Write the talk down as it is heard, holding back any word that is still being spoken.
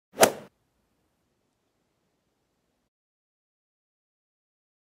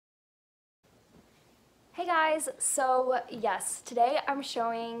guys, so yes, today I'm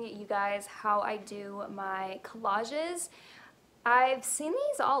showing you guys how I do my collages. I've seen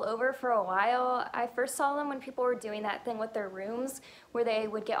these all over for a while. I first saw them when people were doing that thing with their rooms where they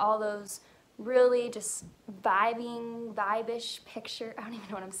would get all those really just vibe-ish picture. I don't even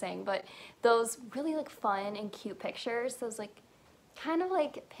know what I'm saying, but those really like fun and cute pictures, those like kind of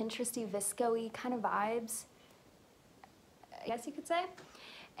like Pinteresty, visco-y kind of vibes, I guess you could say.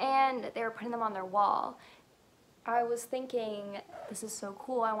 And they were putting them on their wall. I was thinking, this is so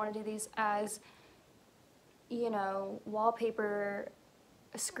cool, I want to do these as, you know, wallpaper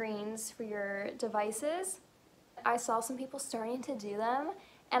screens for your devices. I saw some people starting to do them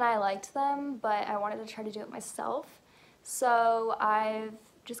and I liked them, but I wanted to try to do it myself. So I've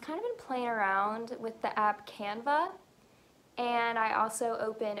just kind of been playing around with the app Canva, and I also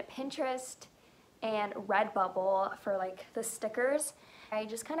opened Pinterest and Redbubble for like the stickers. I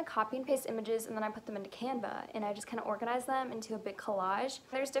just kind of copy and paste images and then I put them into Canva and I just kind of organize them into a big collage.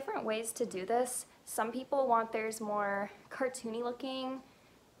 There's different ways to do this. Some people want theirs more cartoony looking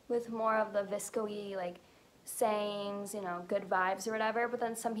with more of the visco-y like sayings, you know, good vibes or whatever, but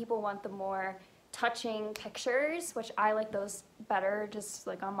then some people want the more touching pictures, which I like those better just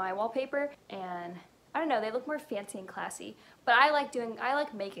like on my wallpaper, and I don't know, they look more fancy and classy. But I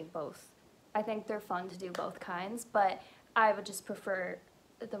like making both. I think they're fun to do both kinds, but I would just prefer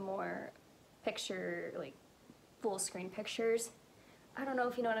the more picture, like full screen pictures. I don't know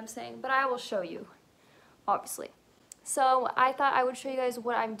if you know what I'm saying, but I will show you, obviously. So I thought I would show you guys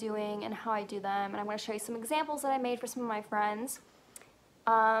what I'm doing and how I do them, and I'm going to show you some examples that I made for some of my friends.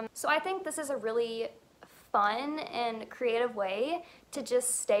 So I think this is a really fun and creative way to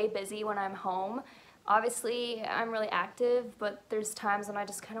just stay busy when I'm home. Obviously, I'm really active, but there's times when I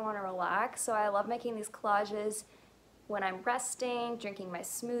just kind of want to relax, so I love making these collages when I'm resting, drinking my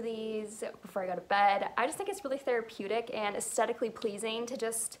smoothies, before I go to bed. I just think it's really therapeutic and aesthetically pleasing to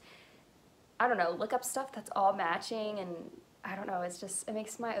just, I don't know, look up stuff that's all matching, and I don't know, it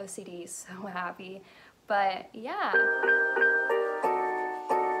makes my OCD so happy. But yeah.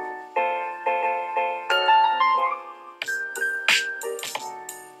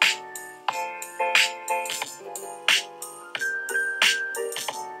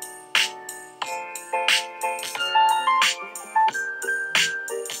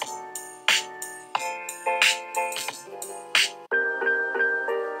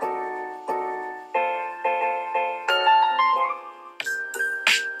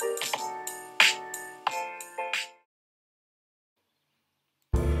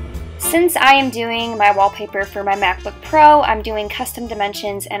 Since I am doing my wallpaper for my MacBook Pro, I'm doing custom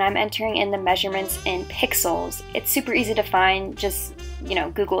dimensions and I'm entering in the measurements in pixels. It's super easy to find, just, you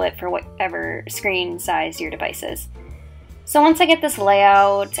know, Google it for whatever screen size your device is. So once I get this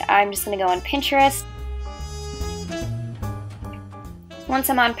layout, I'm just going to go on Pinterest. Once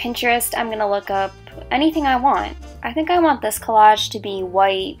I'm on Pinterest, I'm going to look up anything I want. I think I want this collage to be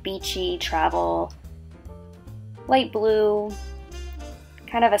white, beachy, travel, light blue,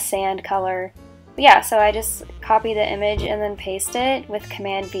 kind of a sand color. But yeah, so I just copy the image and then paste it with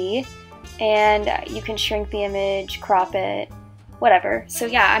Command V, and you can shrink the image, crop it, whatever. So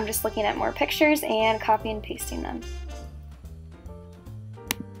yeah, I'm just looking at more pictures and copy and pasting them.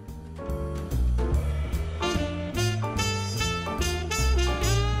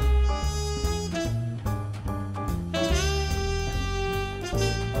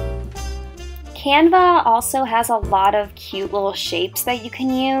 Canva also has a lot of cute little shapes that you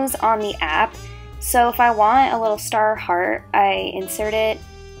can use on the app. So if I want a little star heart, I insert it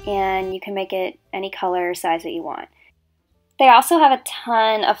and you can make it any color or size that you want. They also have a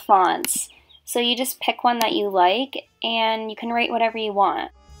ton of fonts. So you just pick one that you like and you can write whatever you want.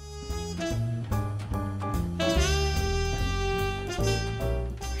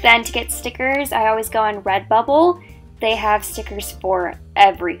 Then to get stickers, I always go on Redbubble. They have stickers for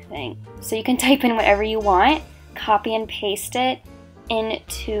everything. So you can type in whatever you want, copy and paste it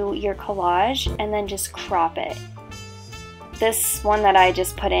into your collage, and then just crop it. This one that I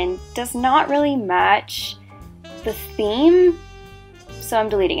just put in does not really match the theme, so I'm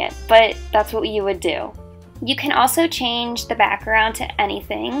deleting it, but that's what you would do. You can also change the background to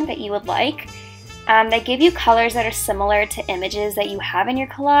anything that you would like. They give you colors that are similar to images that you have in your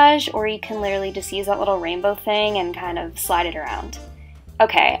collage, or you can literally just use that little rainbow thing and kind of slide it around.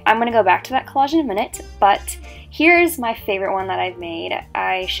 Okay, I'm gonna go back to that collage in a minute, but here's my favorite one that I've made.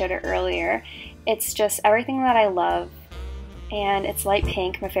 I showed it earlier. It's just everything that I love, and it's light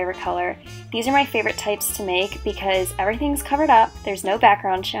pink, my favorite color. These are my favorite types to make because everything's covered up, there's no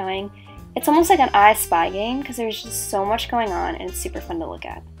background showing. It's almost like an I Spy game because there's just so much going on and it's super fun to look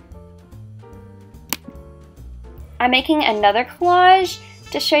at. I'm making another collage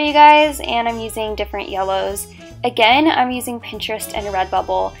to show you guys, and I'm using different yellows. Again, I'm using Pinterest and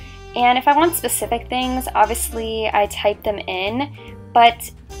Redbubble, and if I want specific things, obviously I type them in,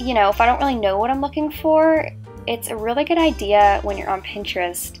 but you know, if I don't really know what I'm looking for, it's a really good idea when you're on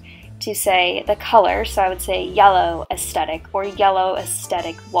Pinterest to say the color, so I would say yellow aesthetic or yellow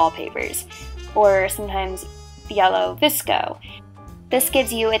aesthetic wallpapers, or sometimes yellow visco. This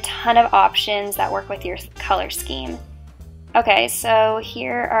gives you a ton of options that work with your color scheme. Okay, so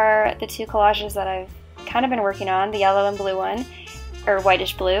here are the two collages that I've kind of been working on, the yellow and blue one, or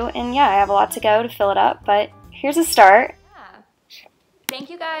whitish blue, and yeah, I have a lot to go to fill it up, but here's a start. Thank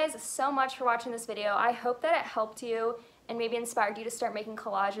you guys so much for watching this video. I hope that it helped you and maybe inspired you to start making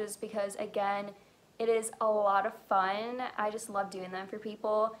collages, because again, it is a lot of fun. I just love doing them for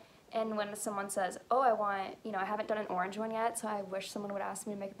people. And when someone says, oh, I want, you know, I haven't done an orange one yet, so I wish someone would ask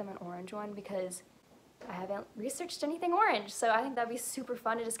me to make them an orange one, because I haven't researched anything orange. So I think that'd be super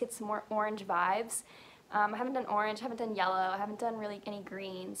fun to just get some more orange vibes. I haven't done orange, I haven't done yellow, I haven't done really any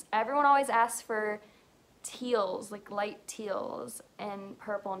greens. Everyone always asks for teals, like light teals, and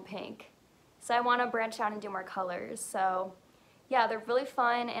purple and pink. So I want to branch out and do more colors. So yeah, they're really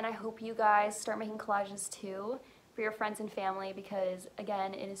fun, and I hope you guys start making collages too for your friends and family, because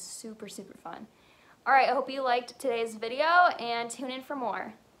again, it is super, super fun. Alright, I hope you liked today's video, and tune in for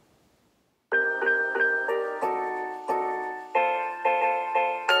more.